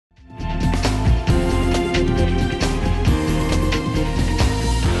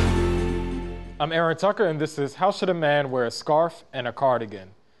I'm Aaron Tucker, and this is How Should a Man Wear a Scarf and a Cardigan?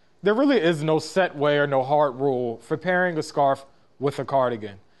 There really is no set way or no hard rule for pairing a scarf with a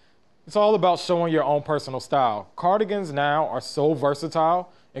cardigan. It's all about showing your own personal style. Cardigans now are so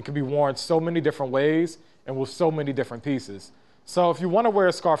versatile and can be worn so many different ways and with so many different pieces. So if you want to wear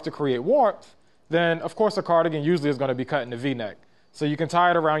a scarf to create warmth, then of course a cardigan usually is going to be cut in a V-neck. So you can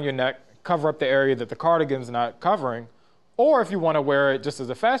tie it around your neck, cover up the area that the cardigan's not covering, or if you want to wear it just as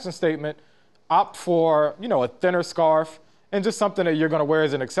a fashion statement, opt for, a thinner scarf and just something that you're going to wear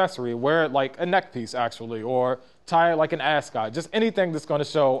as an accessory. Wear it like a neck piece, actually, or tie it like an ascot. Just anything that's going to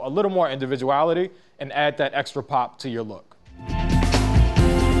show a little more individuality and add that extra pop to your look.